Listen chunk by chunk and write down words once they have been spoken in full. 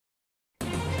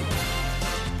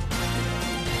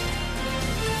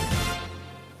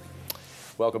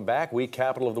Welcome back. Wheat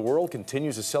capital of the world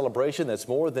continues a celebration that's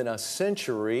more than a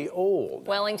century old.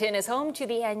 Wellington is home to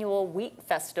the annual Wheat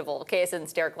Festival.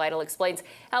 KSN's Derek Lytle explains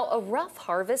how a rough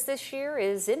harvest this year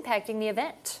is impacting the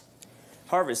event.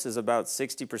 Harvest is about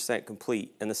 60%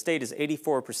 complete, and the state is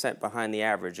 84% behind the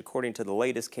average, according to the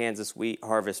latest Kansas Wheat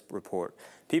Harvest Report.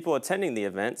 People attending the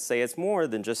event say it's more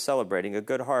than just celebrating a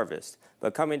good harvest,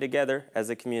 but coming together as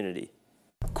a community.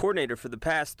 Coordinator for the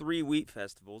past 3 wheat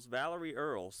festivals, Valerie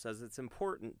Earle, says it's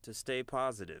important to stay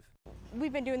positive.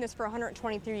 We've been doing this for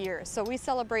 123 years, so we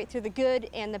celebrate through the good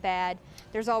and the bad.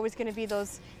 There's always going to be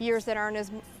those years that aren't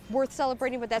as worth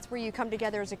celebrating, but that's where you come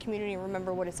together as a community and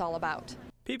remember what it's all about.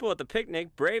 People at the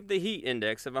picnic braved the heat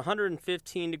index of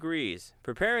 115 degrees.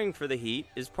 Preparing for the heat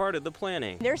is part of the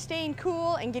planning. They're staying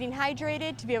cool and getting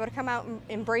hydrated to be able to come out and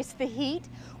embrace the heat.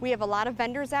 We have a lot of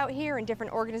vendors out here and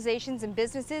different organizations and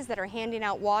businesses that are handing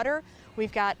out water.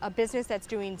 We've got a business that's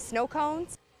doing snow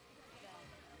cones.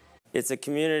 It's a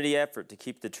community effort to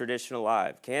keep the tradition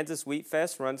alive. Kansas Wheat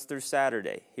Fest runs through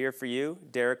Saturday. Here for you,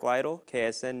 Derek Lytle,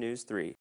 KSN News 3.